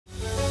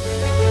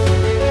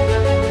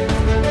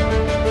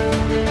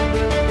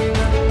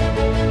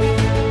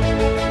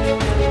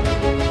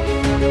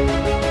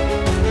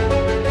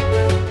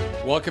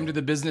Welcome to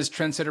the Business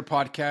Trendsetter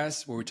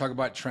podcast, where we talk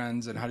about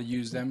trends and how to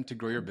use them to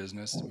grow your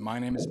business. My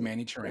name is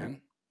Manny Turan.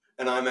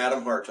 And I'm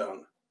Adam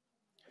Hartone.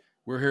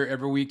 We're here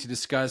every week to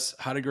discuss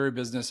how to grow your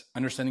business,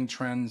 understanding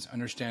trends,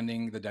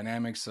 understanding the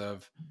dynamics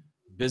of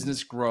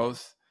business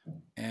growth.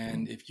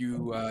 And if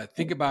you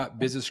think about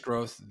business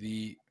growth,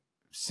 the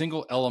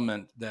single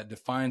element that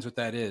defines what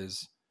that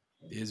is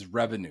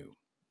revenue.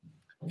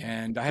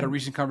 And I had a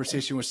recent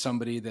conversation with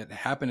somebody that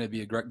happened to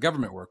be a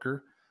government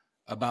worker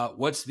about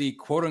what's the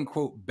quote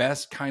unquote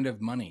best kind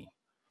of money.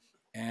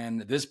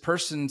 And this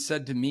person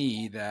said to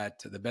me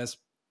that the best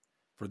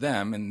for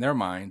them, in their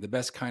mind, the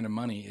best kind of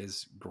money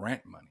is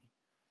grant money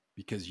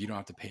because you don't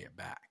have to pay it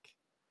back.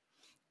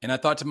 And I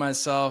thought to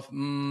myself,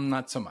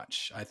 not so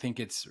much. I think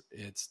it's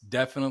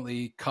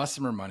definitely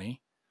customer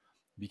money,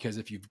 because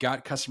if you've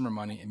got customer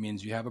money, it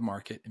means you have a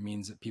market. It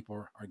means that people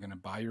are going to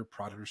buy your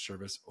product or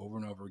service over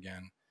and over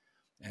again.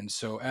 And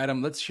so,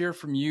 Adam, let's hear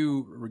from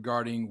you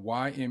regarding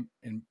why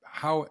and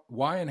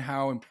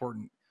how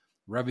important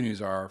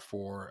revenues are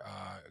for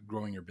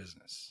growing your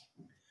business.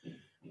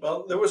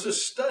 Well, there was a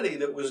study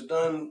that was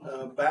done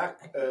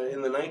back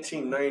in the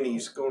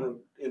 1990s, going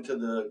into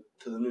the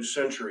new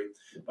century,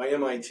 by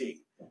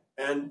MIT,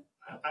 and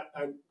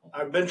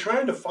I've been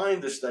trying to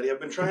find this study. I've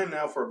been trying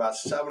now for about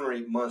 7 or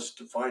 8 months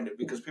to find it,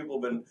 because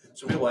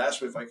some people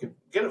asked me if I could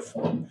get it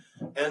for them.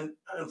 And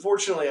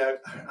unfortunately,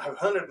 I've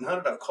hunted and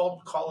hunted. I've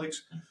called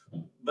colleagues,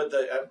 but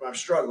I'm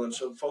struggling.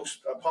 So folks,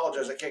 I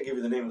apologize. I can't give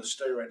you the name of the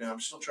study right now. I'm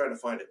still trying to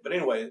find it. But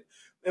anyway,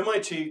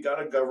 MIT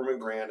got a government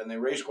grant and they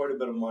raised quite a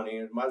bit of money.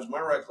 And my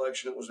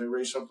recollection, it was they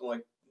raised something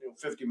like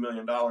 $50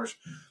 million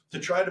to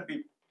try to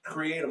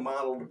create a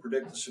model to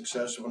predict the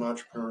success of an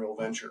entrepreneurial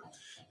venture,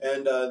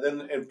 and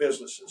then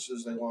businesses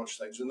as they launch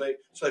things. And they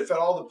fed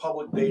all the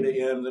public data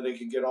in, that they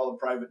could get all the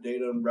private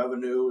data and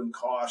revenue and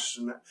costs.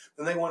 And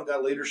then they went and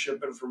got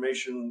leadership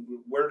information.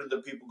 Where did the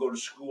people go to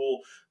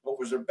school? What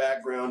was their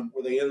background?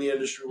 Were they in the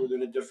industry? Were they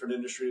in a different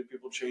industry? Did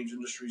people change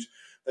industries?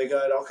 They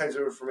got all kinds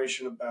of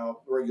information about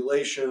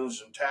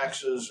regulations and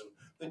taxes.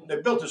 And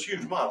they built this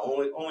huge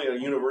model, only a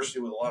university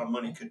with a lot of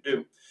money could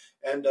do.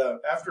 And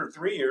after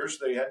 3 years,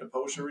 they had to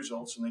post the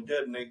results, and they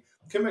did. And they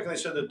came back and they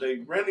said that they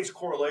ran these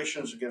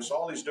correlations against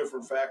all these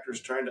different factors,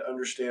 trying to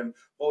understand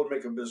what would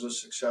make a business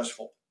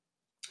successful.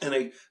 And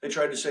they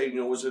tried to say,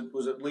 was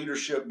it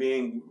leadership,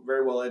 being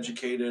very well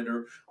educated,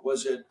 or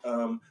was it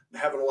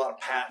having a lot of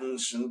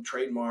patents and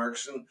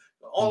trademarks and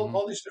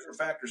all these different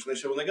factors? And they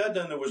said when they got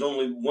done, there was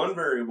only one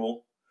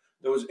variable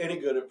that was any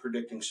good at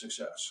predicting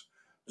success.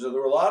 So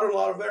there were a lot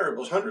of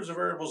variables, hundreds of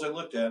variables they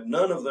looked at.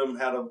 None of them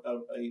had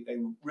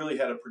really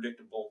had a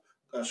predictable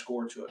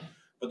score to it.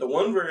 But the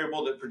one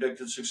variable that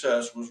predicted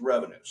success was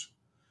revenues.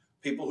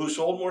 People who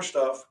sold more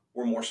stuff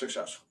were more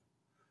successful.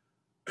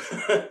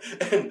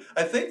 And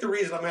I think the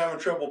reason I'm having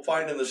trouble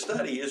finding the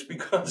study is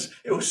because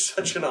it was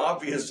such an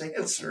obvious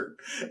answer.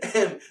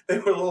 And they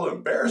were a little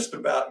embarrassed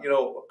about,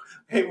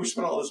 hey, we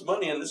spent all this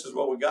money and this is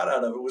what we got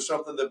out of it. It was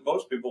something that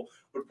most people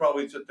would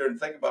probably sit there and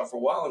think about for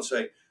a while and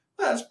say,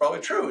 that's probably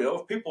true.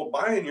 If people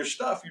are buying your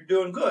stuff, you're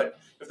doing good.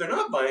 If they're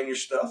not buying your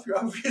stuff, you're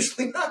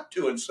obviously not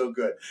doing so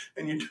good,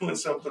 and you're doing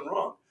something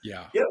wrong.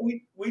 Yeah. Yet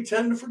we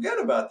tend to forget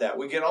about that.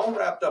 We get all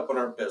wrapped up in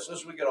our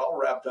business. We get all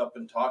wrapped up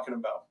in talking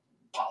about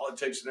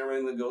politics and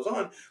everything that goes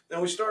on.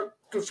 Then we start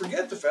to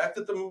forget the fact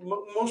that the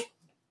most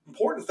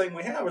important thing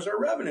we have is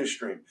our revenue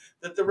stream,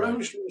 that the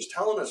revenue stream is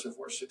telling us if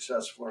we're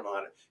successful or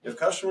not. If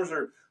customers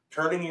are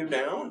turning you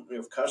down,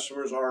 if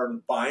customers are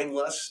buying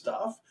less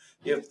stuff,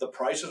 if the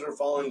prices are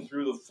falling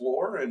through the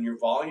floor and your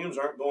volumes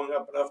aren't going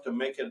up enough to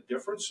make a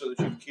difference so that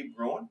you can keep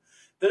growing,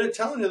 then it's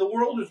telling you the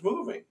world is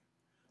moving.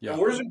 Yeah. And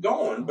where's it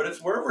going? But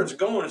wherever it's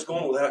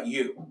going without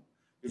you.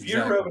 If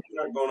your revenues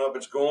aren't going up,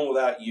 it's going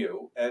without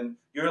you. And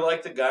you're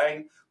like the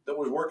guy that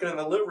was working in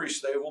the livery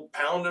stable,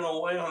 pounding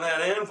away on that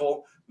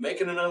anvil,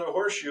 making another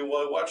horseshoe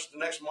while he watched the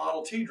next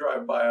Model T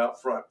drive by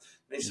out front.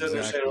 And he said,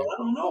 saying, well, I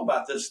don't know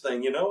about this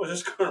thing, is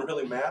this going to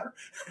really matter?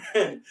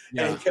 And he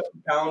kept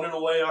pounding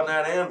away on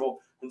that anvil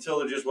until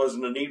there just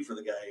wasn't a need for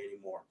the guy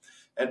anymore.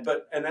 And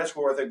that's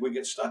where I think we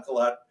get stuck a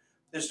lot,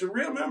 is to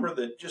remember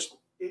that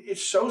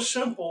it's so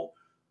simple,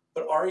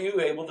 but are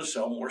you able to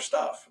sell more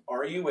stuff?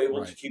 Are you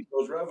able to keep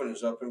those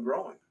revenues up and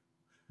growing?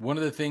 One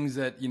of the things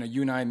that,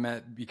 you and I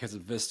met because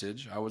of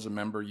Vistage, I was a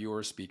member, you were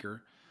a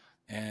speaker,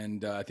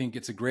 and I think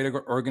it's a great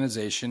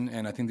organization.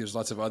 And I think there's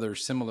lots of other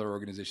similar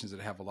organizations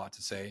that have a lot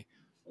to say.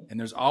 And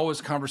there's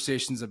always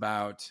conversations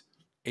about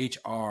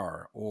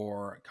HR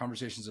or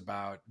conversations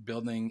about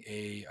building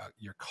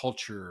your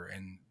culture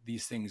and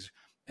these things.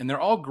 And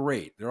they're all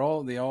great. They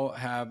all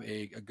have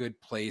a good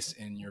place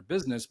in your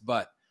business,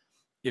 but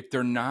if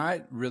they're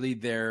not really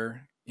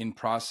there in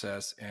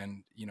process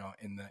and,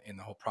 in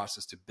the whole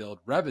process to build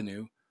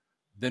revenue,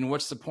 then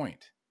what's the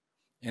point?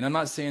 And I'm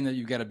not saying that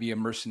you've got to be a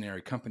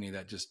mercenary company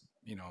that just,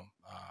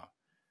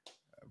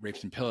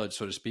 rapes and pillage,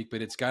 so to speak,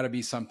 but it's got to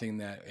be something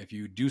that if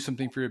you do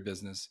something for your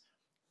business,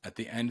 at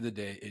the end of the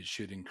day, it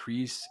should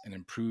increase and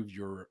improve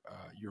your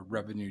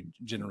revenue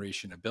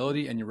generation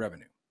ability and your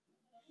revenue.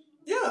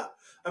 Yeah.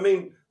 I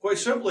mean, quite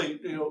simply,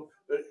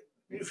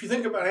 if you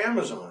think about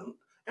Amazon,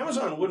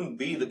 Amazon wouldn't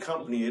be the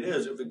company it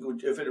is if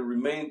it had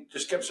remained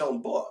just kept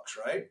selling books,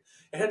 right?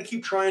 It had to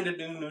keep trying to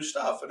do new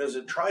stuff, and as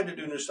it tried to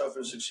do new stuff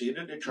and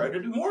succeeded, it tried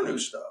to do more new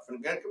stuff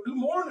and got to do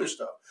more new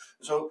stuff.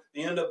 So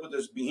you end up with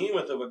this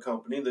behemoth of a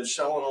company that's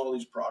selling all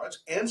these products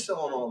and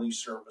selling all these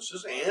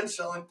services and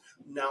selling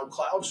now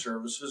cloud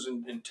services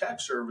and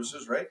tech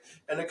services, right?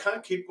 And they kind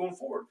of keep going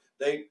forward.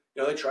 They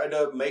tried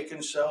to make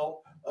and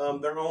sell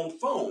their own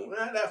phone.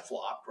 That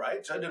flopped,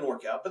 right? So that didn't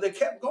work out. But they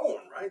kept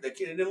going, right? They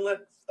didn't let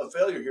a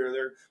failure here or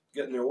there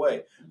get in their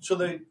way. So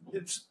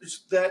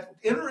it's that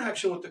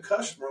interaction with the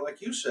customer,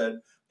 like you said,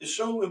 is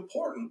so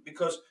important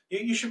because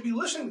you should be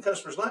listening to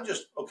customers, not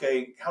just,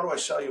 okay, how do I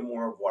sell you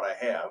more of what I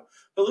have,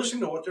 but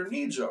listening to what their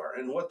needs are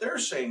and what they're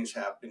saying is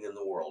happening in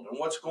the world and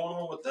what's going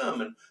on with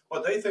them and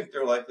what they think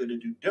they're likely to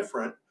do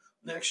different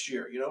next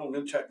year.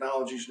 New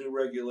technologies, new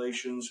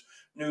regulations,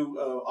 new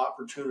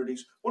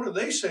opportunities. What are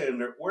they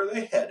saying? Where are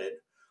they headed?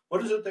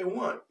 What is it they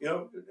want?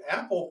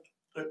 Apple,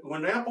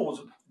 when Apple was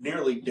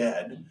nearly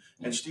dead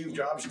and Steve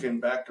Jobs came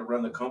back to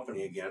run the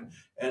company again,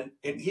 and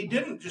he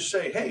didn't just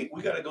say, hey,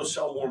 we got to go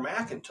sell more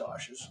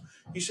Macintoshes.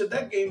 He said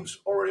that game's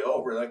already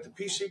over. Like the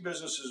PC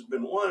business has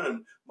been won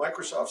and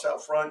Microsoft's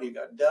out front. You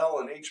got Dell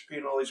and HP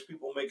and all these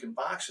people making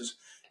boxes.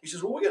 He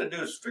says, what we got to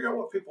do is figure out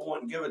what people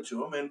want and give it to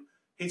them. And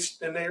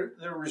their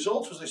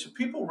results was they said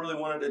people really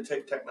wanted to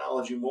take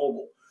technology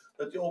mobile.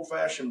 That the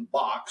old-fashioned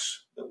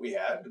box that we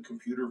had, the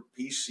computer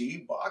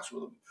PC box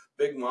with a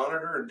big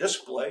monitor and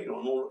display, an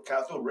old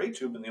cathode ray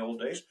tube in the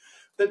old days,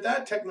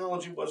 that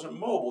technology wasn't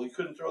mobile. You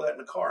couldn't throw that in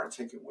a car and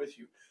take it with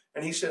you.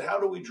 And he said, how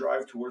do we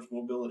drive towards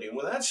mobility? And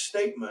with that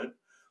statement,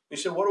 he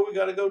said, what do we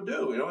got to go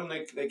do? And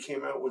they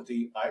came out with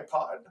the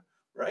iPod,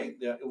 right,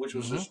 which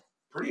was this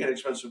pretty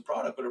inexpensive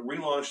product, but it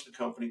relaunched the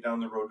company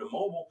down the road to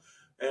mobile.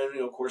 And,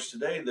 of course,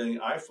 today the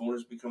iPhone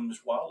has become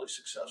this wildly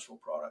successful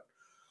product.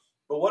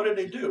 But what did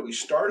they do? He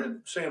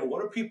started saying,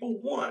 what do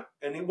people want?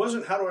 And it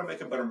wasn't, how do I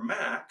make a better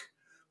Mac?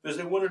 Because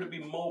they wanted to be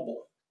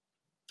mobile.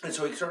 And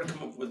so he started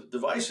coming up with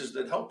devices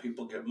that help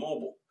people get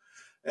mobile.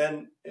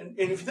 And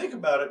if you think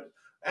about it,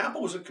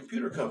 Apple was a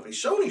computer company.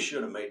 Sony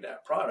should have made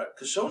that product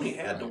because Sony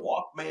had the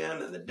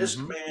Walkman and the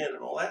Discman and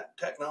all that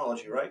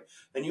technology, right?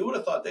 And you would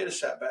have thought they'd have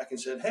sat back and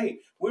said,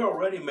 hey, we're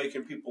already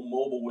making people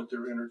mobile with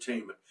their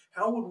entertainment.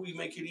 How would we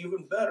make it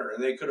even better?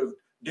 And they could have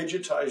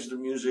digitized the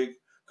music,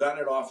 gotten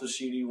it off the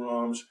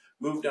CD-ROMs,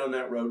 moved down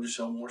that road to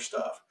sell more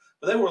stuff.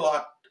 But they were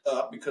locked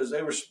up because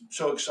they were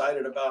so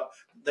excited about,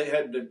 they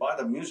had to buy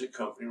the music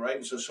company, right?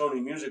 And so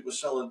Sony Music was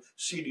selling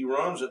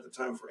CD-ROMs at the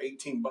time for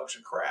 $18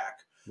 a crack.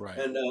 Right.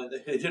 And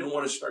they didn't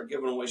want to start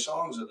giving away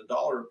songs at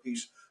 $1 a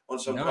piece on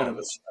some kind of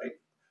a site.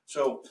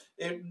 So,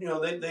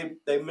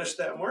 they missed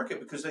that market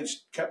because they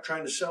kept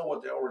trying to sell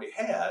what they already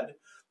had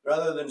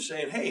rather than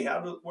saying, hey,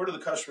 where do the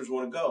customers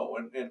want to go?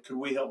 And could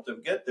we help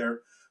them get there?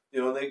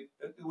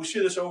 We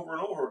see this over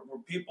and over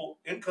where people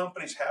in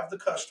companies have the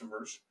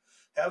customers,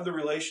 have the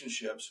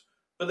relationships,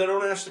 but they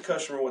don't ask the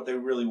customer what they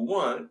really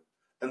want.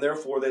 And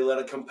therefore they let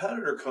a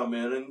competitor come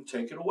in and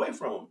take it away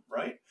from them,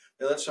 right?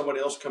 They let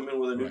somebody else come in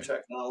with a new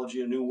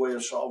technology, a new way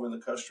of solving the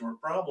customer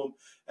problem,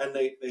 and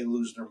they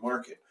lose their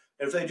market.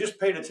 And if they just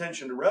paid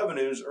attention to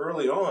revenues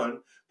early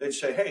on, they'd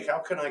say, hey, how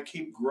can I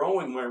keep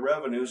growing my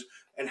revenues?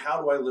 And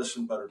how do I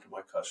listen better to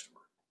my customer?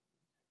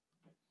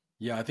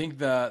 Yeah, I think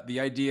the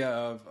idea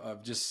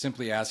of just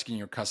simply asking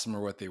your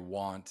customer what they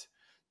want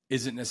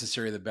isn't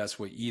necessarily the best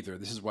way either.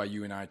 This is why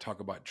you and I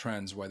talk about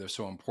trends, why they're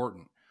so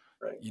important.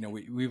 Right.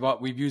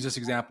 We've used this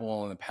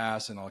example in the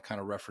past, and I'll kind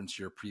of reference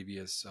your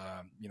previous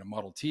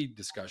Model T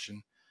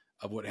discussion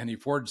of what Henry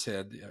Ford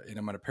said, and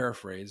I'm going to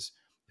paraphrase.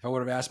 If I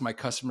would have asked my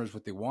customers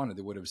what they wanted,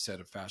 they would have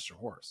said a faster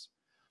horse.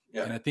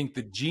 Yeah. And I think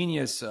the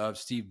genius of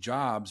Steve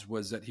Jobs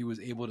was that he was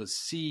able to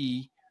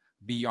see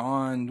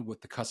beyond what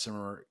the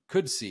customer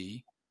could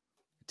see,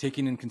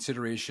 taking in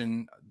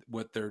consideration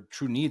what their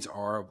true needs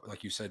are,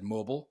 like you said,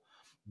 mobile,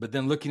 but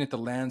then looking at the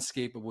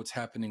landscape of what's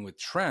happening with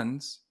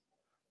trends,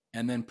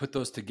 and then put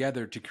those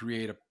together to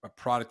create a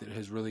product that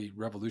has really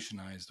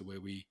revolutionized the way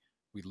we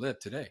live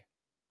today.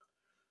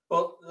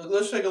 Well,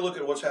 let's take a look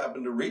at what's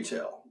happened to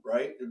retail,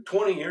 right?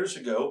 20 years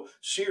ago,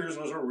 Sears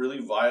was a really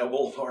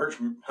viable, large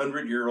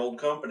 100-year-old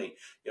company.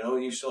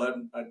 You still had,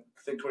 I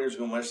think 20 years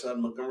ago, my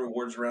son Montgomery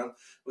Ward's around.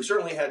 We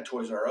certainly had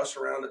Toys R Us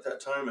around at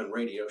that time and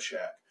Radio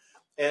Shack.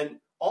 And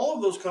all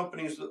of those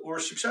companies that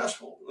were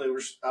successful. They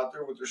were out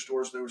there with their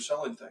stores, they were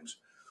selling things.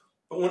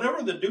 But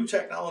whenever the new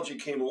technology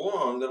came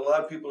along that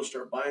allowed people to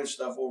start buying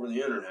stuff over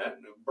the internet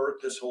and it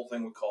birthed this whole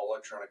thing we call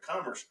electronic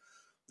commerce,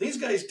 these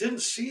guys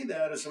didn't see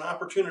that as an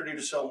opportunity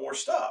to sell more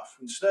stuff.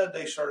 Instead,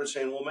 they started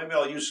saying, well, maybe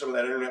I'll use some of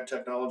that internet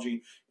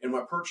technology in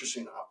my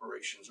purchasing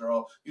operations, or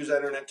I'll use that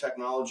internet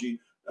technology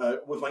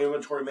with my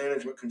inventory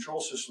management control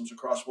systems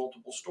across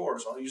multiple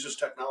stores. I'll use this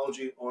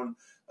technology on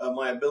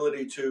my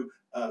ability to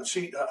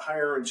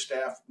hire and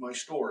staff my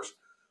stores.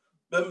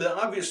 But the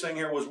obvious thing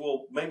here was,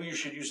 well, maybe you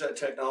should use that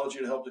technology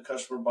to help the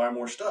customer buy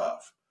more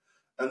stuff.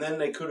 And then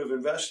they could have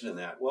invested in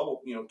that.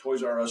 Well,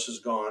 Toys R Us is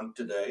gone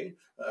today.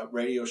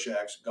 Radio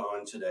Shack's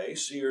gone today.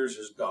 Sears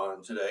is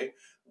gone today.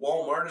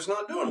 Walmart is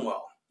not doing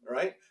well,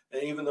 right?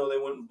 And even though they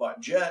went and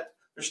bought Jet,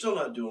 they're still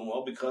not doing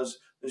well because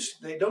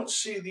they don't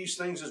see these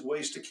things as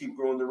ways to keep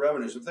growing their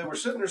revenues. If they were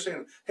sitting there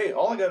saying, hey,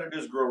 all I got to do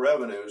is grow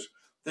revenues,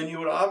 then you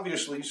would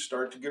obviously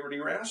start to get rid of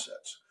your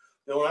assets.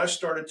 Now, when I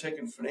started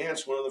taking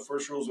finance, one of the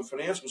first rules of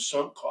finance was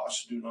sunk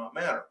costs do not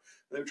matter.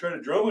 And they try to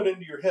drum it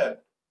into your head.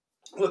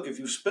 Look, if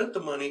you spent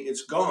the money,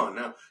 it's gone.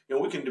 Now,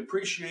 we can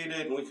depreciate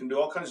it and we can do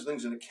all kinds of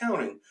things in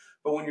accounting.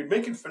 But when you're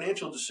making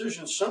financial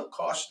decisions, sunk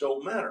costs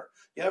don't matter.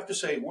 You have to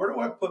say, where do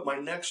I put my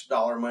next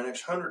dollar, my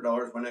next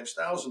 $100, my next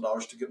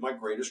 $1,000 to get my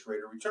greatest rate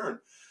of return?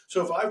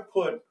 So if I've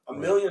put $1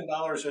 million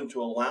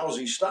into a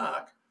lousy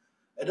stock,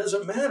 it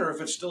doesn't matter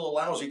if it's still a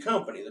lousy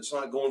company that's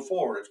not going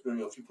forward. It's,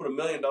 if you put $1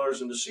 million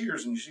into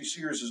Sears and you see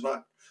Sears is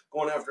not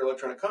going after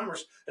electronic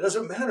commerce, it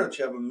doesn't matter that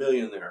you have $1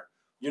 million there.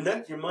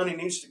 Your money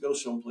needs to go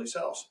someplace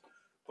else.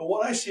 But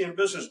what I see in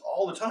business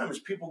all the time is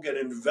people get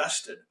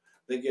invested.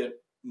 They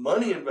get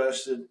money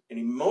invested and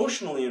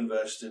emotionally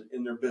invested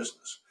in their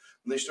business.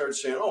 And they start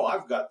saying, oh,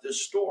 I've got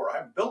this store.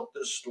 I built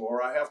this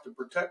store. I have to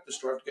protect the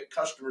store. I have to get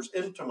customers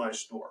into my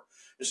store.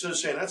 Instead of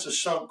saying that's a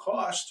sunk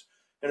cost,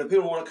 and if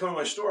people want to come to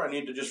my store, I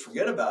need to just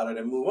forget about it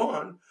and move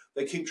on,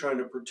 they keep trying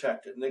to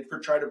protect it. And they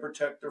try to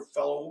protect their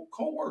fellow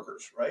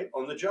coworkers, right,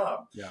 on the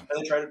job. Yeah. And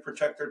they try to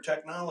protect their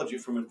technology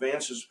from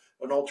advances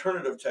and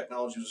alternative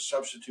technologies to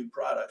substitute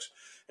products.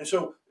 And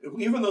so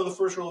even though the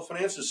first rule of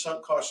finance is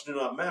sunk costs do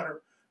not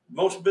matter,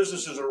 most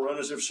businesses are run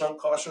as if sunk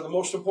costs are the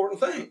most important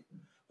thing.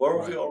 Or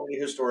have we already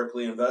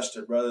historically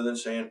invested rather than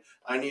saying,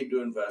 I need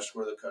to invest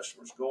where the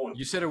customer's going?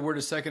 You said a word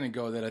a second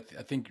ago that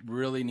I think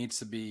really needs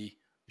to be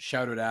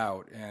shouted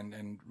out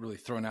and really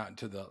thrown out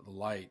into the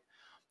light,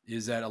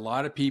 is that a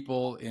lot of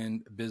people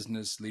in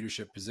business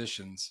leadership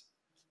positions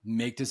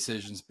make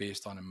decisions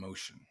based on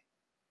emotion.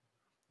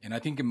 And I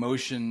think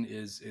emotion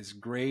is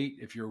great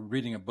if you're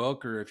reading a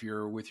book or if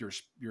you're with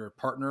your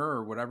partner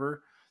or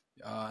whatever.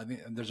 I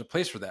think there's a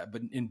place for that.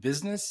 But in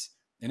business,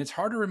 and it's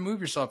hard to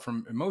remove yourself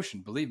from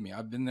emotion. Believe me,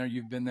 I've been there.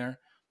 You've been there,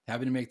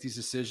 having to make these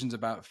decisions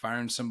about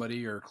firing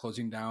somebody or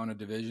closing down a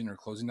division or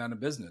closing down a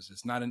business.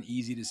 It's not an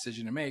easy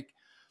decision to make,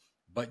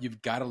 but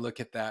you've got to look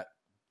at that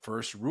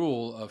first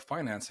rule of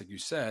finance, like you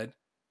said.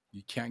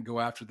 You can't go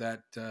after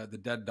that the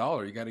dead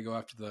dollar. You got to go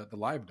after the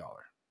live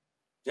dollar.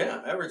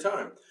 Yeah, every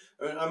time.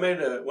 I mean,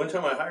 one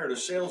time I hired a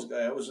sales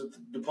guy. I was at the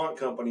DuPont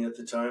company at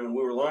the time, and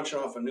we were launching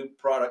off a new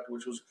product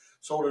which was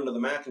sold into the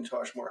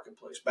Macintosh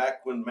marketplace.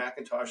 Back when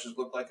Macintoshes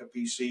looked like a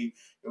PC,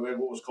 we had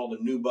what was called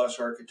a new bus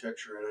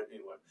architecture in it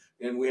anyway.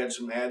 And we had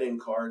some add-in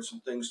cards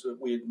and things that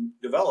we had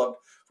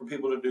developed for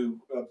people to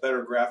do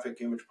better graphic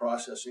image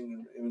processing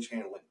and image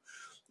handling.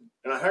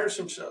 And I hired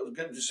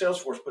get the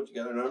sales force put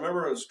together. And I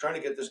remember I was trying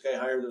to get this guy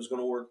hired that was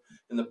going to work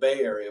in the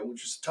Bay Area,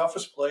 which is the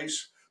toughest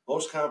place,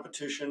 most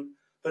competition,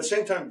 but at the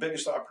same time,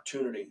 biggest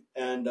opportunity.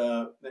 And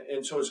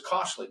so it's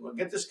costly. Well,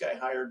 get this guy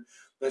hired.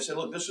 And I said,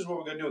 look, this is what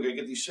we're going to do. We're going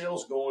to get these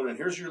sales going, and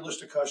here's your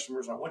list of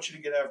customers. I want you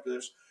to get after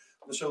this.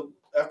 And so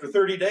after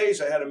 30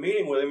 days, I had a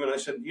meeting with him, and I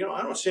said,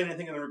 I don't see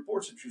anything in the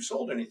reports that you've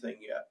sold anything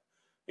yet.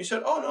 He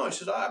said, oh, no. He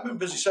said, I've been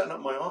busy setting up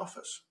my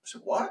office. I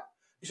said, what?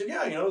 He said,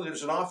 yeah,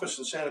 there's an office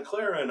in Santa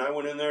Clara, and I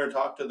went in there and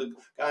talked to the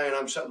guy, and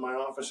I'm setting my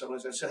office up. And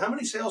I said, how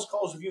many sales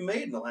calls have you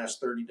made in the last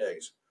 30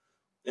 days?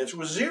 The answer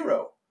was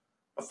 0.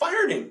 I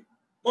fired him.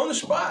 On the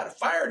spot, I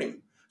fired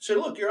him. Said,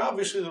 look, you're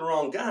obviously the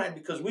wrong guy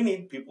because we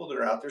need people that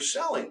are out there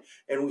selling.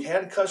 And we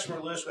had a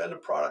customer list, we had the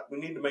product, we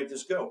need to make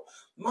this go.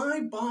 My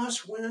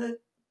boss went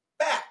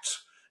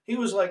bats. He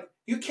was like,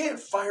 you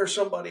can't fire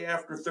somebody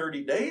after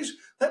 30 days.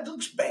 That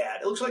looks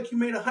bad. It looks like you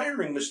made a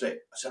hiring mistake.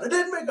 I said, I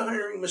didn't make a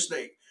hiring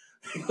mistake.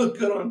 He looked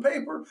good on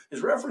paper.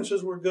 His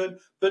references were good.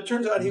 But it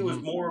turns out he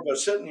was more of a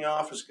sit in the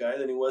office guy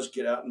than he was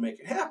get out and make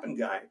it happen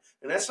guy.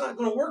 And that's not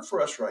going to work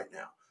for us right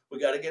now. We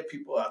got to get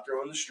people out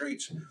there on the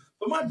streets.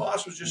 But my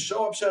boss was just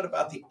so upset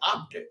about the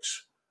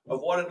optics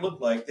of what it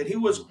looked like that he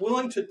was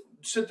willing to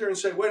sit there and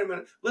say, wait a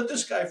minute, let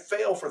this guy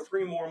fail for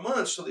 3 more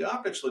months so the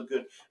optics look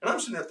good. And I'm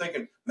sitting there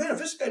thinking, man, if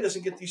this guy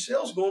doesn't get these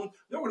sales going,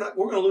 then we're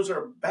going to lose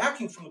our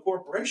backing from the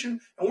corporation,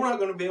 and we're not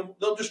going to be able,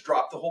 they'll just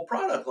drop the whole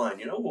product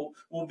line.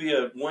 We'll be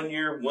a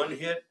 1-year,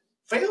 1-hit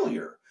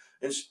failure.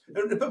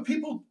 But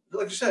people,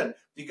 like I said,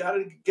 you got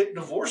to get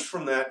divorced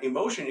from that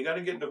emotion. You got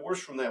to get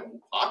divorced from that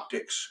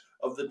optics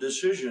of the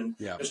decision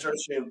and start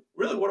saying,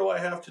 really, what do I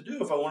have to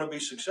do if I want to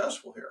be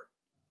successful here?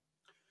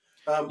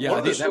 I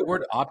think that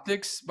word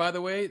optics, by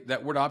the way,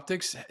 that word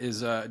optics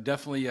is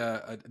definitely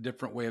a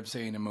different way of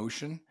saying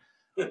emotion.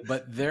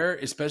 But there,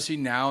 especially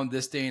now in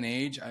this day and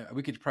age,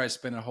 we could probably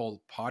spend a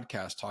whole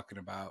podcast talking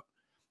about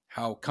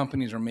how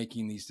companies are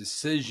making these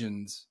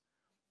decisions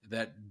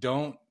that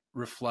don't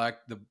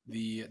reflect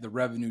the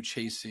revenue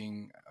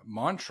chasing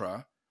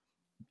mantra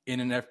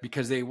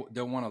because they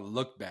don't want to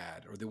look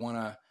bad, or they want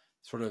to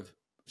sort of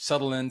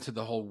settle into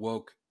the whole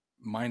woke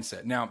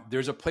mindset. Now,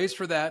 there's a place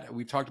for that.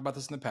 We've talked about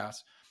this in the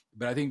past,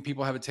 but I think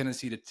people have a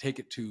tendency to take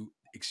it to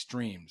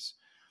extremes.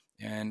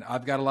 And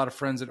I've got a lot of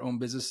friends that own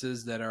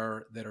businesses that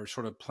are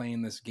sort of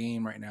playing this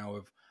game right now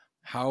of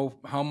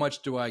how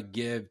much do I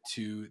give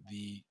to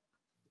the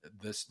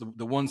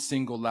the one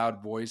single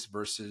loud voice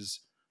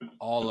versus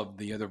all of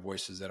the other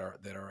voices that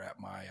are at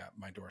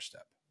my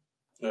doorstep.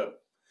 Yeah.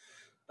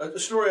 The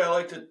story I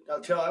like to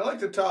tell, I like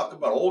to talk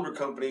about older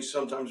companies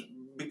sometimes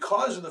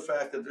because of the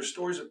fact that they're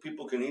stories that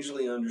people can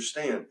easily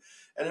understand.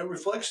 And it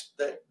reflects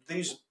that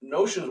these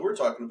notions we're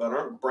talking about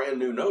aren't brand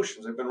new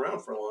notions. They've been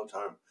around for a long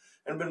time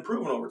and been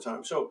proven over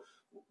time. So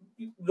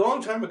a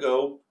long time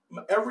ago,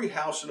 every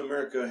house in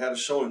America had a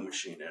sewing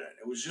machine in it.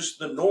 It was just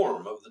the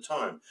norm of the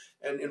time.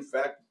 And in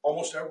fact,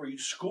 almost every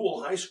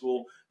school, high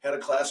school, had a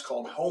class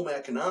called home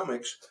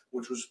economics,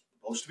 which was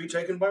supposed to be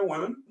taken by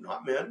women,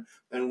 not men,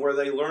 and where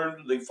they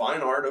learned the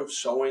fine art of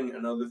sewing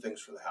and other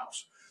things for the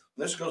house.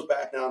 And this goes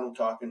back now, I'm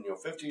talking,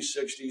 50s,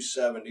 60s,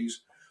 70s.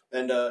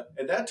 And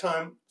at that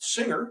time,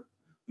 Singer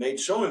made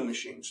sewing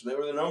machines. They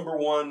were the number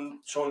one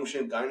sewing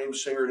machine. A guy named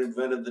Singer had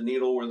invented the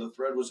needle where the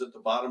thread was at the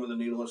bottom of the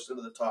needle instead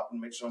of the top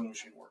and made sewing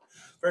machine work.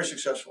 Very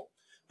successful.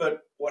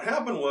 But what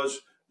happened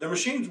was the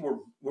machines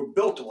were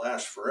built to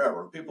last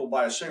forever. People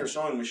buy a Singer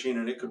sewing machine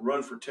and it could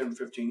run for 10,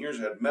 15 years.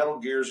 It had metal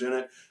gears in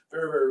it.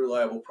 Very, very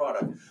reliable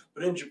product.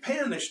 But in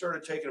Japan, they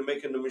started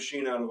making the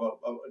machine out of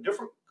a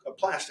different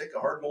plastic, a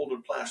hard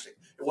molded plastic.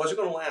 It wasn't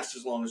going to last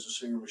as long as the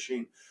Singer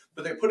machine.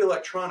 But they put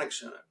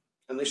electronics in it.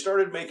 And they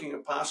started making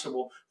it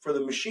possible for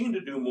the machine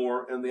to do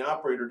more and the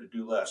operator to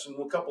do less. And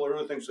a couple of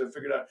other things, they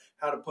figured out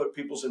how to put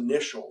people's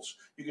initials.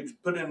 You could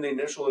put in the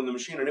initial in the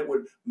machine, and it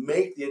would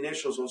make the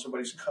initials on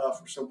somebody's cuff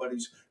or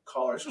somebody's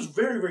collar. This was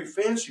very, very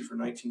fancy for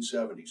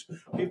 1970s.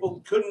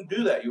 People couldn't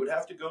do that. You would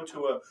have to go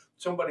to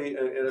somebody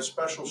in a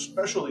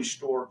specialty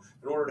store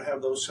in order to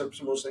have some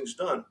of those things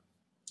done.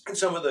 And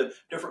some of the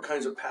different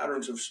kinds of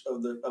patterns of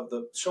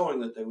the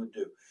sewing that they would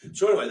do.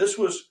 So anyway, this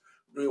was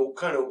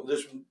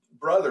this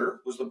Brother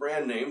was the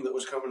brand name that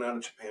was coming out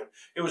of Japan.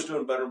 It was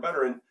doing better and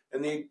better.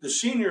 And the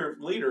senior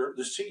leader,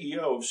 the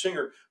CEO of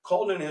Singer,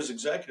 called in his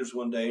executives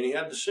one day, and he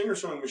had the Singer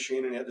sewing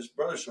machine and he had this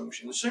Brother sewing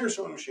machine. The Singer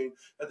sewing machine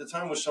at the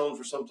time was selling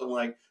for something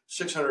like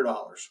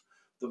 $600.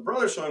 The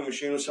Brother sewing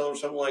machine was selling for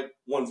something like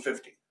 $150.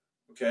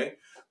 Okay?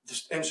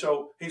 And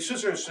so he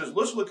sits there and says,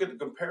 let's look at the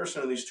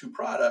comparison of these two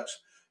products.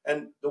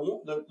 And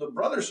the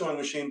Brother sewing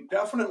machine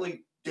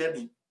definitely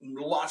did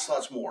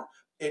lots more.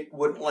 It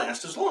wouldn't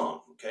last as long,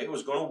 okay? It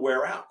was going to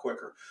wear out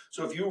quicker.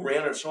 So if you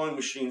ran a sewing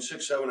machine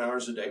 6-7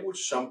 hours a day,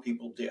 which some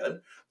people did,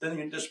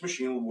 then this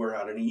machine would wear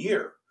out in a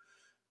year.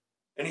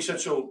 And he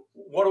said, so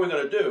what are we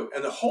going to do?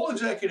 And the whole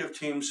executive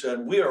team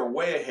said, we are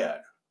way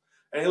ahead.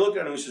 And he looked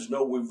at him and he says,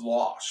 no, we've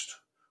lost.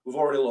 We've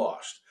already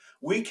lost.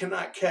 We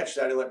cannot catch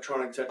that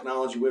electronic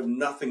technology. We have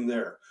nothing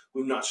there.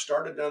 We've not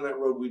started down that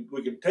road.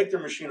 We could take their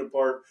machine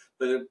apart,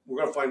 but we're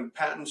going to find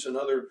patents and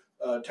other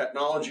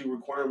technology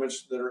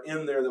requirements that are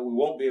in there that we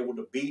won't be able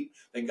to beat.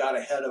 They got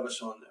ahead of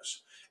us on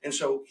this. And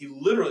so he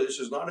literally, this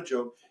is not a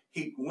joke,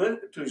 he went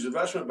to his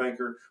investment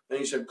banker and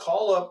he said,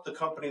 call up the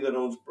company that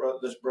owns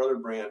this Brother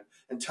brand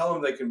and tell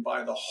them they can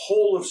buy the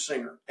whole of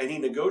Singer. And he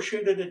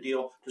negotiated a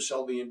deal to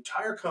sell the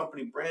entire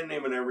company, brand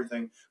name and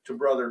everything, to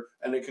Brother,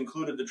 and they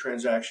concluded the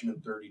transaction in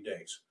 30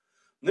 days.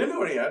 And then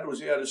what he had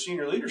was a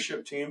senior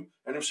leadership team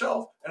and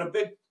himself and a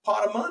big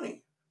pot of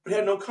money, but he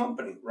had no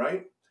company,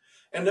 right?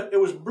 And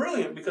it was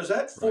brilliant because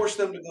that forced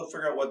them to go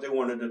figure out what they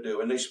wanted to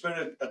do. And they spent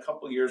a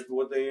couple of years, but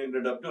what they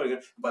ended up doing.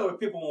 And by the way,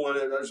 people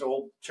wanted, there's a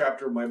whole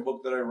chapter of my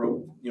book that I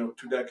wrote,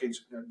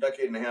 a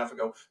decade and a half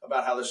ago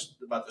about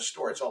the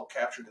story. It's all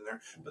captured in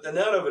there. But the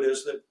net of it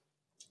is that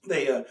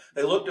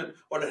they looked at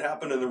what had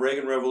happened in the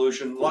Reagan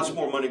Revolution, lots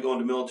more money going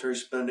to military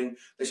spending.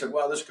 They said,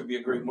 wow, this could be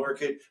a great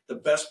market. The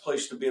best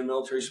place to be in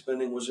military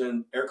spending was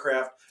in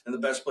aircraft, and the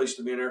best place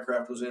to be in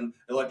aircraft was in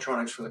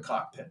electronics for the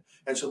cockpit.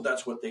 And so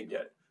that's what they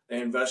did. They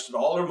invested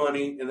all their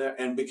money in that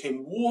and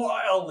became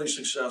wildly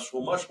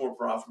successful, much more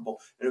profitable,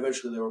 and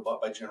eventually they were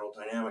bought by General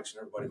Dynamics,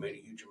 and everybody made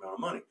a huge amount of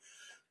money.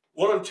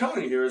 What I'm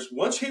telling you here is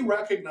once he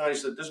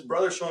recognized that this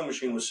Brother sewing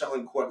machine was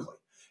selling quickly,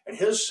 and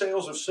his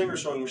sales of Singer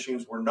sewing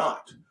machines were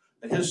not,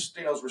 and his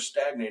sales were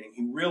stagnating,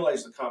 he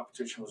realized the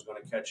competition was going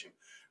to catch him.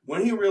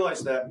 When he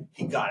realized that,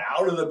 he got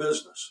out of the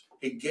business.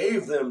 He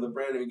gave them the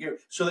brand name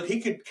so that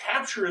he could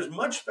capture as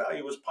much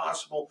value as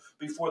possible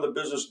before the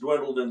business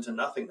dwindled into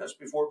nothingness,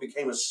 before it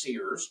became a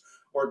Sears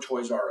or a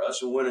Toys R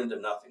Us and went into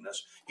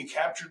nothingness. He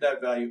captured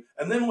that value.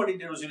 And then what he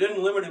did was he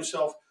didn't limit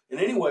himself in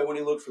any way when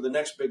he looked for the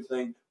next big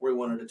thing where he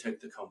wanted to take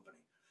the company.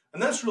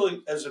 And that's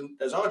really, as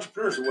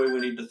entrepreneurs, the way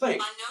we need to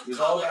think. It's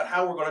all about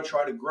how we're going to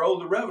try to grow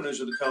the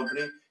revenues of the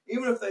company,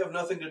 even if they have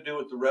nothing to do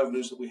with the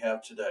revenues that we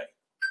have today.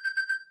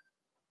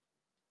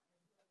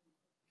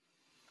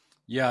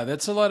 Yeah,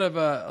 that's a lot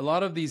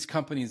of these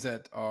companies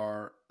that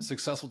are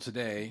successful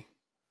today.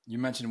 You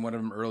mentioned one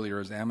of them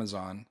earlier is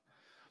Amazon,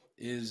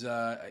 is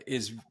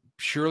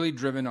purely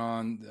driven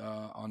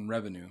on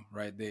revenue,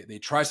 right? They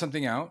try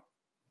something out,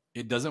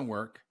 it doesn't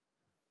work,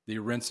 they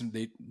rinse and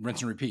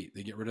repeat.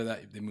 They get rid of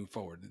that, they move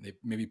forward. They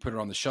maybe put it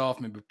on the shelf,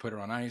 maybe put it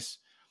on ice.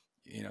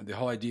 The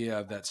whole idea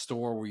of that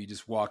store where you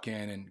just walk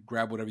in and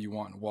grab whatever you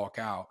want and walk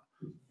out,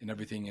 and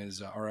everything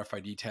is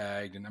RFID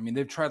tagged. And I mean,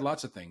 they've tried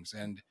lots of things,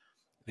 and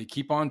They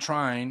keep on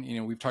trying. You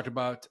know, we've talked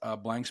about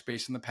blank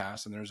space in the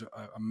past, and there's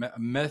a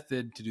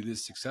method to do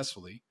this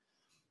successfully,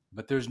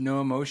 but there's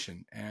no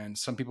emotion. And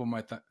some people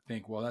might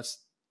think, well, that's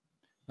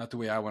not the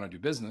way I want to do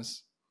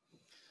business.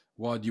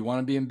 Well, do you want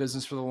to be in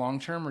business for the long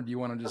term, or do you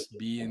want to just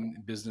be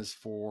in business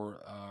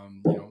for,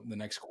 the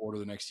next quarter,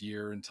 the next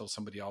year, until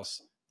somebody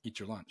else eats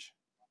your lunch?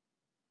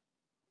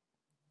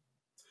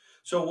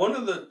 So one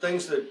of the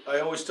things that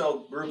I always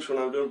tell groups when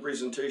I'm doing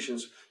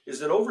presentations is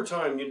that over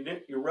time,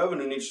 your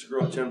revenue needs to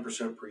grow at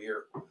 10% per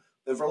year.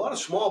 And for a lot of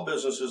small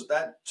businesses,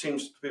 that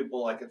seems to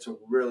people like it's a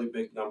really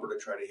big number to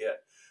try to hit.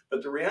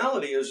 But the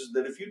reality is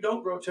that if you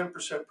don't grow 10%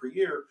 per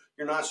year,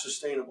 you're not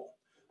sustainable.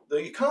 The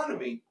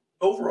economy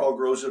overall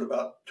grows at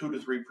about 2 to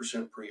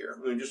 3% per year.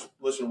 I mean, just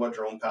listen to what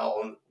Jerome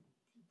Powell and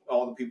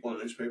all the people in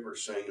the newspaper are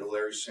saying,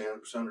 Larry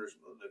Sanders,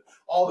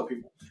 all the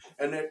people.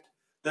 And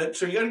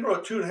so you got to grow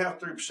at 2.5%,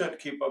 3% to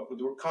keep up with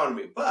the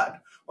economy.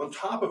 But on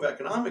top of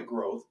economic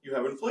growth, you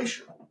have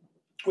inflation,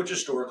 which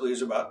historically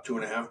is about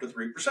 2.5% to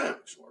 3%.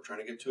 So we're trying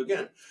to get to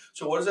again.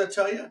 So what does that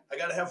tell you? I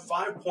got to have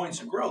 5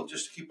 points of growth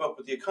just to keep up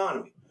with the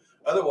economy.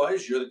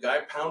 Otherwise, you're the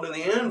guy pounding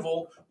the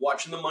anvil,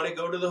 watching the money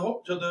go to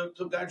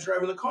the guys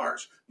driving the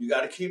cars. You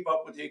got to keep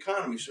up with the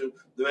economy. So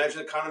imagine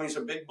the economy is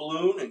a big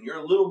balloon, and you're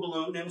a little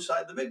balloon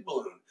inside the big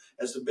balloon.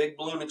 As the big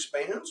balloon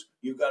expands,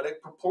 you've got to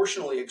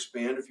proportionally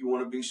expand if you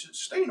want to be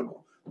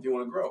sustainable, if you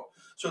want to grow.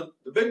 So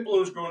the big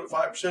balloon's growing at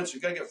 5%, so you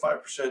got to get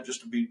 5%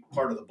 just to be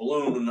part of the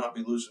balloon and not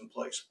be losing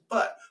place.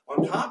 But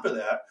on top of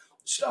that,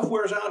 stuff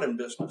wears out in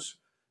business.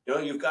 You know,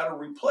 you've got to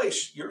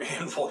replace your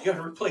anvil. You got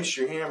to replace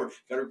your hammer. You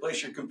got to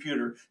replace your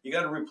computer. You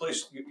got to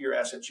replace your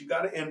assets. You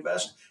got to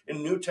invest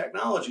in new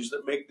technologies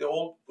that make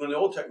when the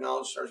old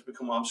technology starts to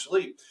become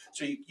obsolete.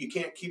 So you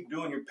can't keep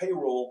doing your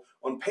payroll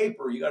on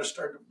paper. You got to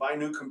start to buy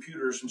new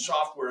computers and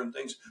software and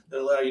things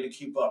that allow you to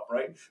keep up,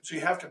 right? So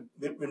you have to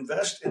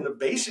invest in the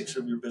basics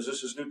of your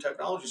business as new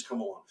technologies come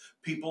along.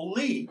 People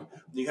leave.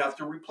 You have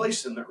to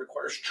replace them. That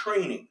requires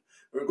training.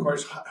 It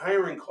requires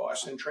hiring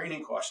costs and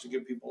training costs to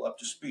get people up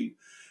to speed.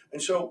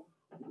 And so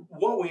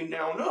what we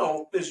now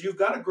know is you've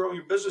got to grow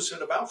your business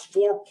at about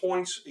 4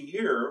 points a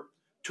year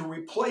to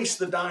replace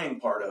the dying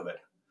part of it.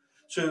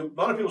 So a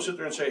lot of people sit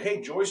there and say,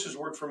 hey, Joyce has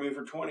worked for me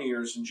for 20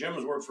 years and Jim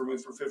has worked for me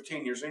for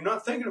 15 years. And you're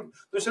not thinking of,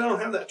 they say, I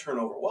don't have that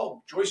turnover.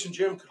 Well, Joyce and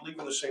Jim could leave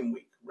in the same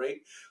week, right?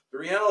 The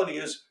reality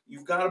is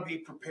you've got to be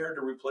prepared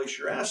to replace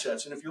your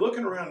assets. And if you're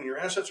looking around and your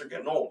assets are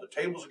getting old,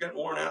 the tables are getting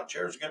worn out,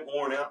 chairs are getting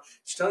worn out,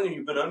 it's telling you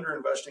you've been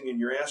underinvesting in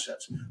your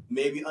assets,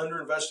 maybe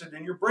underinvested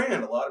in your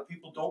brand. A lot of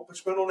people don't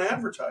spend on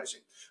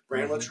advertising.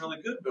 Brand looks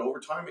really good, but over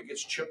time it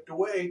gets chipped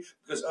away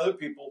because other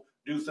people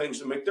do things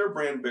to make their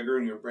brand bigger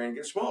and your brand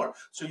gets smaller.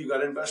 So you got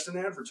to invest in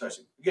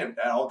advertising. Again,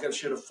 that all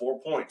gets you to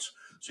 4 points.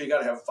 So you got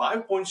to have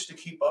 5 points to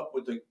keep up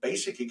with the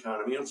basic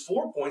economy and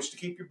 4 points to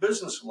keep your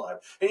business alive.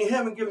 And you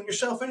haven't given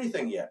yourself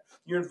anything yet.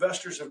 Your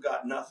investors have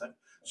got nothing.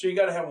 So you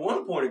got to have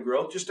 1 point of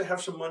growth just to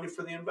have some money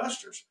for the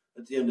investors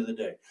at the end of the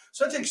day.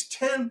 So that takes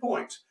 10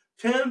 points,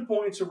 10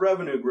 points of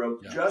revenue growth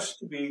just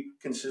to be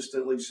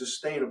consistently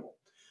sustainable.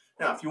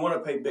 Now, if you want to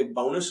pay big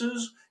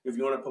bonuses, if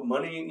you want to put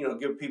money,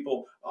 give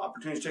people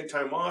opportunities to take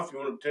time off, you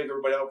want to take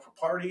everybody out for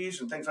parties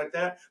and things like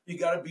that, you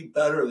got to be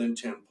better than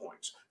 10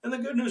 points. And the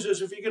good news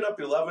is if you get up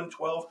 11,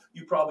 12,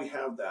 you probably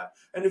have that.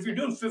 And if you're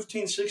doing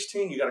 15,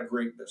 16, you got a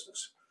great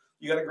business.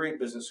 You got a great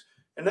business.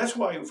 And that's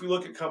why if we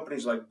look at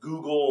companies like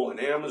Google and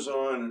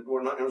Amazon,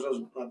 or not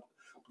Amazon,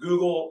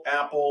 Google,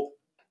 Apple,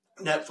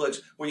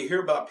 Netflix, where you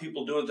hear about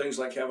people doing things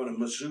like having a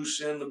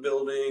masseuse in the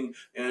building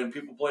and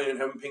people playing and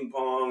having ping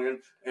pong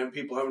and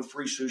people having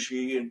free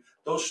sushi and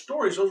those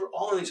stories, those are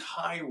all in these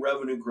high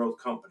revenue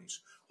growth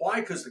companies.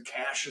 Why? Because the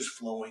cash is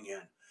flowing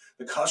in.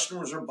 The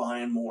customers are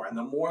buying more, and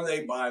the more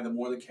they buy, the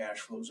more the cash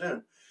flows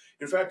in.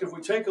 In fact, if we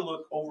take a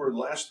look over the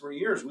last 3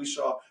 years, we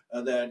saw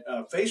that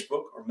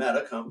Facebook, or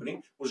Meta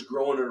company, was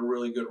growing at a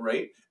really good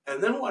rate.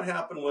 And then what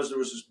happened was there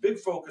was this big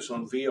focus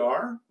on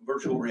VR,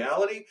 virtual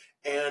reality,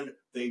 and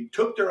they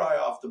took their eye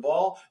off the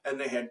ball, and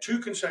they had 2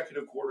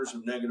 consecutive quarters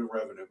of negative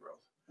revenue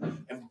growth.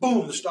 And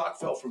boom, the stock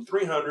fell from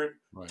 300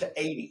 to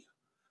 80.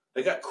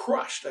 They got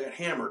crushed. They got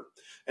hammered.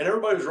 And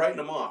everybody was writing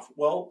them off.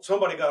 Well,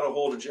 somebody got a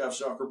hold of Jeff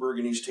Zuckerberg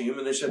and his team,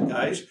 and they said,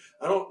 guys,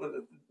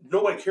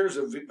 nobody cares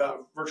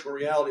about virtual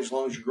reality as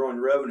long as you're growing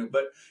your revenue.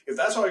 But if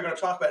that's all you're going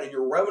to talk about and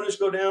your revenues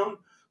go down,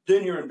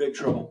 then you're in big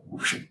trouble.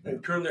 They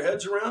turned their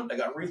heads around. They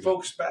got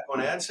refocused back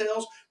on ad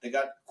sales. They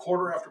got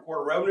quarter after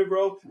quarter revenue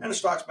growth, and the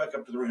stock's back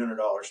up to $300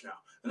 now.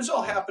 And this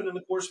all happened in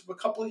the course of a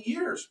couple of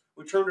years.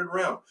 We turned it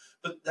around.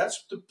 But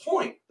that's the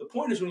point. The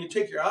point is when you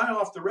take your eye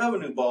off the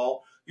revenue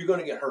ball, you're going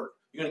to get hurt.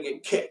 You're going to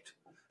get kicked.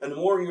 And the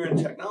more you're in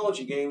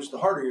technology games, the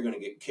harder you're going to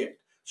get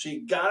kicked. So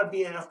you got to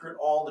be after it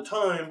all the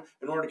time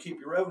in order to keep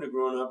your revenue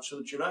growing up so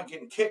that you're not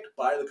getting kicked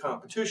by the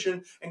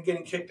competition and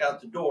getting kicked out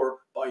the door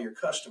by your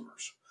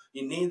customers.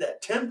 You need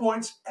that 10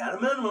 points at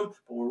a minimum,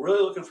 but we're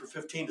really looking for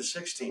 15 to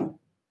 16.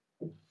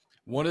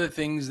 One of the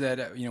things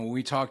that, when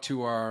we talk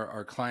to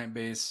our client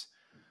base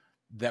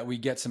that we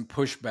get some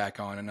pushback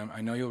on, and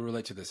I know you'll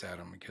relate to this,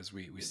 Adam, because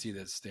we see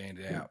this day in,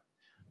 day out,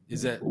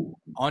 is that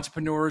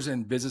entrepreneurs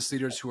and business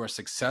leaders who are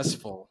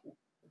successful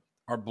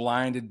are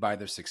blinded by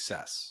their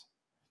success.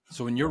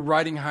 So when you're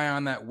riding high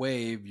on that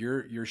wave,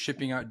 you're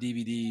shipping out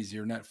DVDs,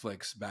 your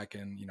Netflix back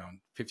in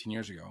 15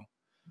 years ago,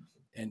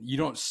 and you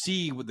don't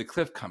see with the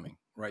cliff coming,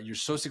 right? You're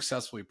so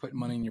successful, you're putting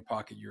money in your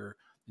pocket, your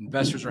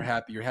investors are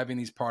happy, you're having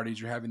these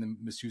parties, you're having the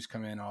masseuse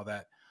come in, all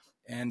that,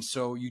 and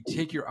so you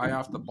take your eye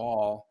off the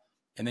ball,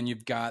 and then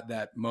you've got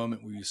that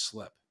moment where you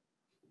slip.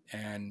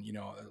 And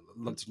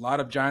a lot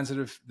of giants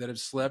that have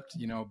slipped.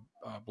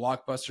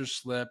 Blockbuster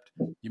slipped.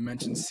 You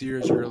mentioned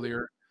Sears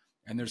earlier,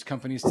 and there's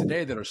companies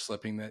today that are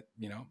slipping. That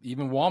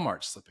even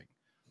Walmart's slipping.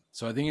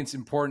 So I think it's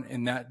important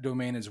in that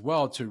domain as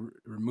well to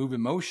remove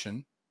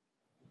emotion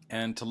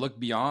and to look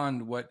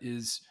beyond what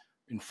is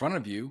in front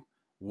of you.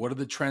 What are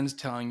the trends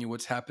telling you?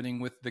 What's happening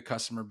with the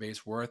customer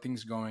base? Where are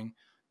things going?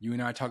 You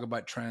and I talk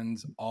about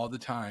trends all the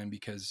time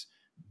because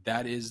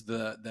that is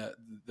the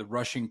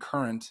rushing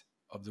current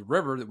of the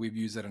river that we've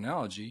used that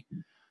analogy.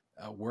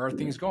 Where are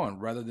things going?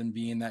 Rather than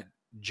being that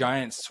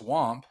giant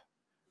swamp,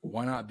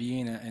 why not be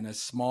in a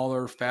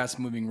smaller,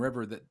 fast-moving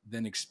river that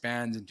then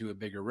expands into a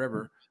bigger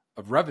river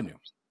of revenue?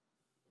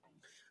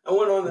 I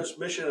went on this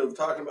mission of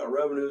talking about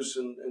revenues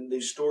and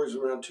these stories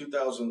around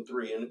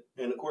 2003.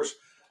 And of course,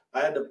 I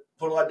had to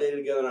put a lot of data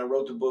together, and I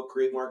wrote the book,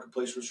 Create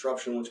Marketplace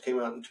Disruption, which came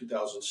out in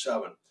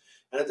 2007.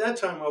 And at that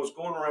time, I was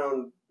going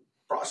around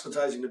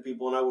proselytizing to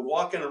people, and I would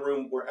walk in a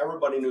room where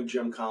everybody knew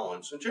Jim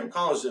Collins. And Jim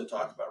Collins didn't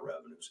talk about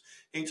revenues.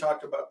 He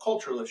talked about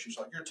cultural issues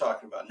like you're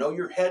talking about. Know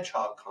your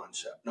hedgehog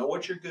concept. Know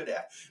what you're good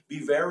at. Be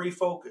very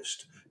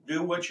focused.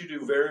 Do what you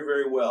do very,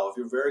 very well. If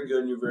you're very good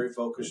and you're very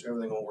focused,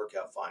 everything will work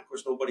out fine. Of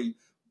course, nobody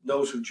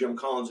knows who Jim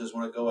Collins is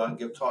when I go out and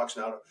give talks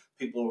now to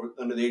people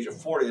under the age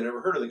of 40 that never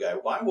heard of the guy.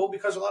 Why? Well,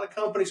 because a lot of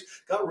companies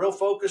got real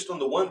focused on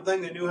the one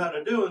thing they knew how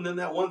to do, and then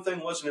that one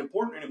thing wasn't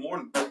important anymore,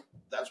 and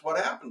that's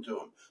what happened to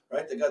them,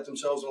 right? They got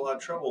themselves in a lot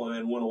of trouble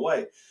and went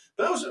away.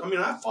 But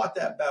I fought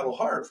that battle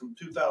hard from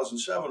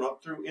 2007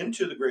 up through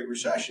into the Great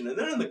Recession. And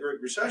then in the Great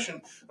Recession,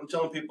 I'm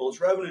telling people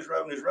it's revenues,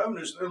 revenues,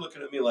 revenues. And they're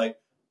looking at me like,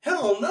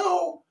 hell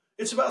no.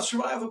 It's about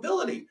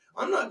survivability.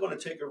 I'm not going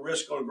to take a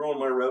risk on growing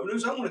my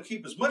revenues. I want to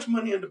keep as much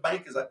money in the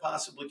bank as I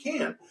possibly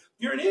can.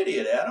 You're an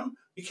idiot, Adam.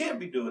 You can't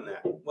be doing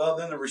that. Well,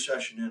 then the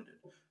recession ended.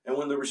 And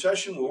when the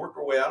recession, we worked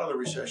our way out of the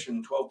recession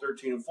in 12,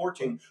 13, and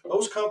 14,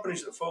 those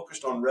companies that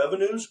focused on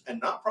revenues and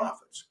not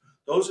profits,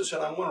 those that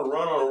said, I'm going to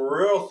run on a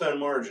real thin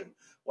margin,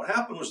 what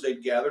happened was they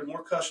gathered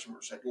more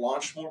customers, they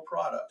launched more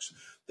products.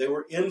 They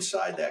were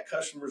inside that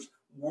customer's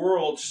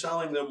world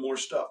selling them more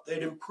stuff.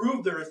 They'd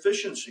improved their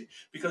efficiency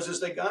because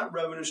as they got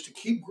revenues, to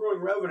keep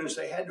growing revenues,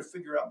 they had to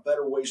figure out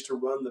better ways to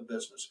run the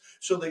business.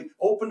 So they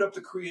opened up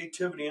the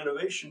creativity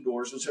innovation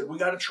doors and said, we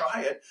got to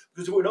try it,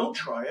 because if we don't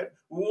try it,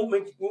 we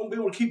won't be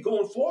able to keep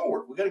going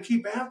forward. We got to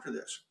keep after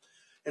this.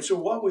 And so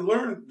what we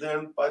learned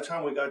then by the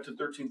time we got to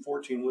 13,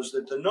 14 was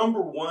that the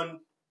number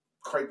one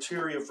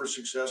criteria for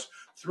success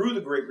through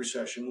the Great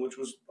Recession, which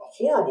was a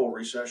horrible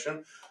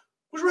recession,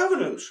 was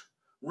revenues.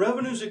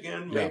 Revenues,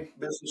 again, made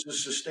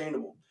businesses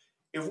sustainable.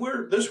 If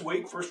we're this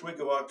week, first week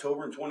of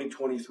October in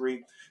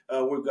 2023,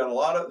 we've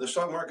got the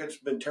stock market's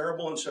been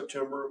terrible in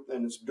September,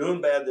 and it's doing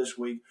bad this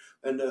week.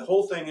 And the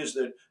whole thing is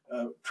that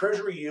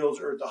Treasury yields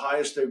are at the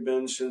highest they've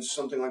been since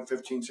something like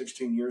 15,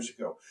 16 years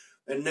ago.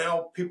 And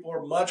now people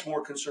are much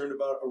more concerned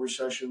about a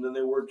recession than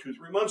they were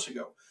 2-3 months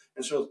ago.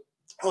 And so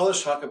all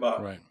this talk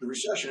about the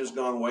recession has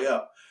gone way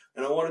up.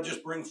 And I want to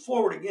just bring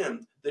forward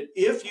again that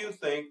if you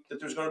think that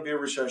there's going to be a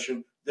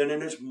recession, then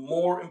it is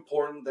more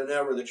important than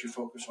ever that you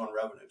focus on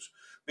revenues,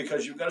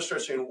 because you've got to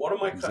start saying, what do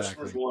my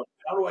customers want?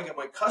 How do I get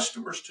my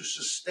customers to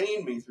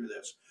sustain me through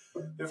this?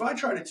 If I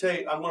try to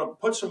take, I'm going to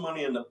put some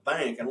money in the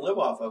bank and live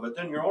off of it,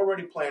 then you're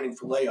already planning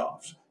for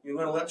layoffs. You're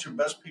going to let your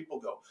best people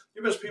go.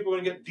 Your best people are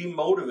going to get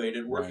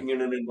demotivated working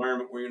in an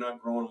environment where you're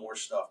not growing more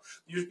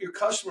stuff. Your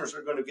customers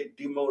are going to get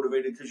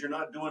demotivated because you're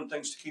not doing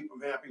things to keep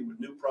them happy with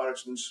new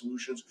products, new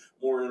solutions,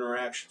 more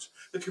interactions.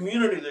 The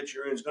community that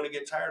you're in is going to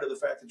get tired of the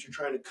fact that you're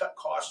trying to cut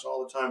costs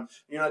all the time. And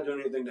you're not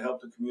doing anything to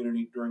help the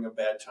community during a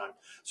bad time.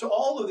 So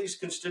all of these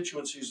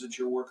constituencies that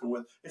you're working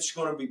with, it's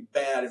going to be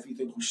bad if you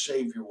think you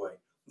save your way.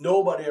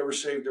 Nobody ever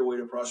saved their way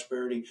to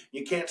prosperity.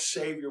 You can't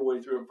save your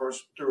way through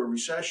a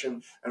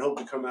recession and hope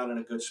to come out in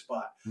a good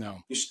spot. No.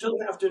 You still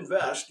have to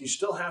invest. You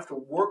still have to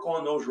work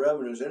on those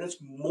revenues. And it's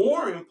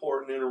more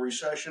important in a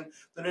recession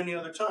than any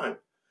other time.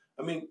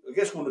 I mean, I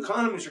guess when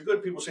economies are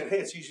good, people say, hey,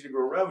 it's easy to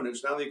grow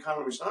revenues. Now the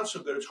economy's not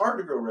so good, it's hard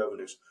to grow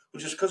revenues.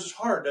 But just because it's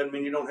hard doesn't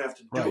mean you don't have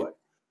to do it.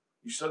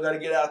 You still got to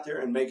get out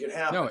there and make it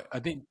happen. No, I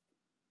think,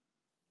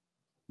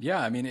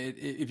 I mean,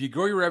 if you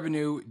grow your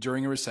revenue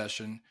during a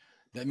recession,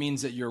 that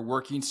means that you're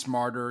working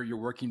smarter, you're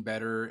working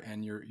better,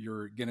 and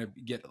you're going to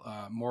get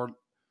more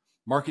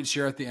market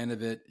share at the end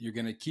of it. You're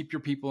going to keep your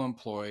people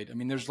employed. I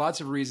mean, there's lots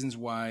of reasons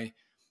why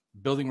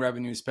building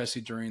revenue,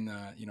 especially during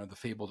the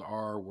fabled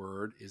R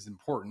word, is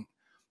important.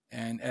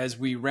 And as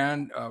we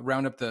round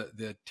up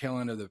the tail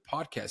end of the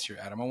podcast here,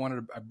 Adam,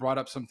 I brought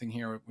up something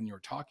here when you were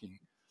talking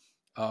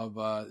of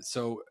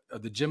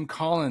the Jim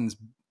Collins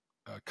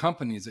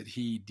companies that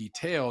he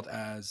detailed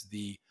as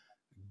the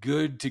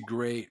good to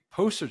great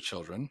poster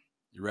children.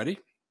 You ready?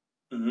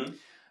 Mm-hmm.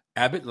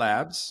 Abbott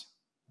Labs,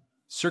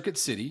 Circuit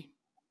City,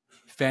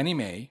 Fannie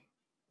Mae,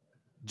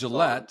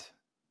 Gillette,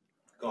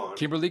 Gone.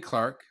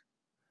 Kimberly-Clark,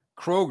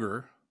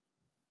 Kroger,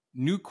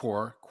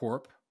 Nucor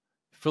Corp,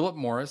 Philip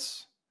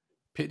Morris,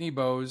 Pitney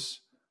Bowes,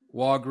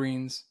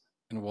 Walgreens,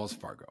 and Wells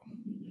Fargo.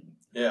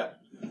 Yeah.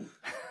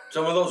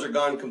 Some of those are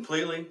gone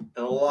completely,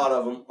 and a lot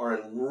of them are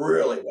in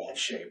really bad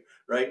shape,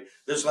 right?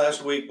 This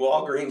last week,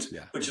 Walgreens,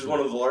 which is one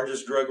of the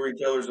largest drug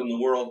retailers in the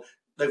world,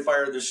 they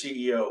fired their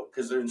CEO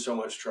because they're in so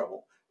much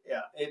trouble.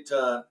 Yeah, it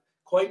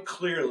quite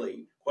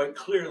clearly,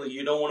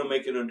 you don't want to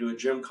make it into a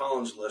Jim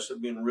Collins list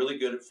of being really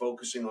good at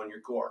focusing on your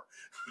core.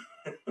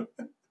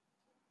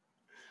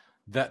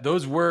 That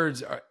those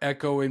words are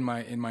echo in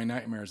my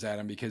nightmares,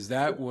 Adam, because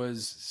that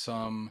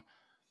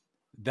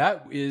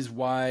is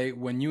why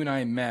when you and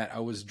I met, I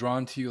was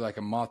drawn to you like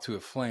a moth to a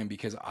flame,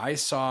 because I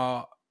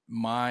saw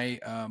my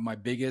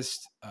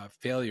biggest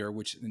failure,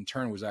 which in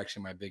turn was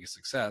actually my biggest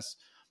success,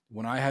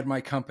 when I had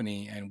my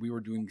company and we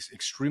were doing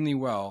extremely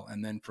well,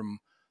 and then from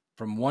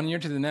 1 year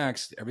to the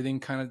next,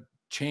 everything kind of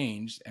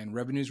changed and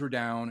revenues were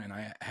down, and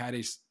I had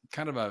a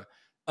kind of a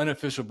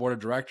unofficial board of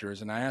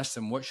directors, and I asked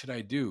them, what should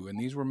I do? And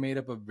these were made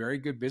up of very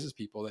good business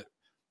people that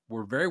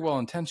were very well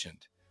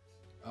intentioned.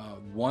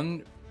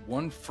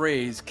 One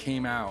phrase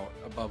came out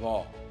above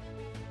all: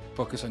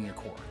 focus on your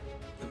core.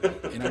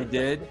 And I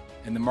did,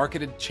 and the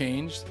market had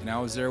changed, and I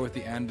was there with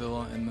the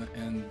anvil and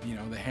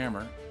the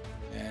hammer,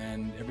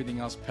 and everything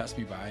else passed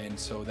me by. And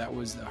so that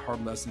was a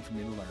hard lesson for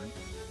me to learn.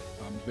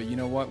 But you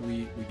know what?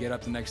 We get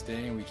up the next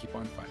day and we keep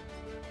on fighting.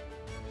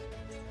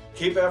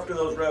 Keep after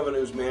those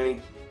revenues,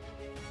 Manny.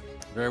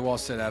 Very well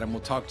said, Adam.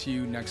 We'll talk to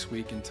you next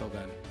week. Until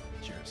then,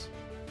 cheers.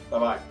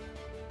 Bye-bye.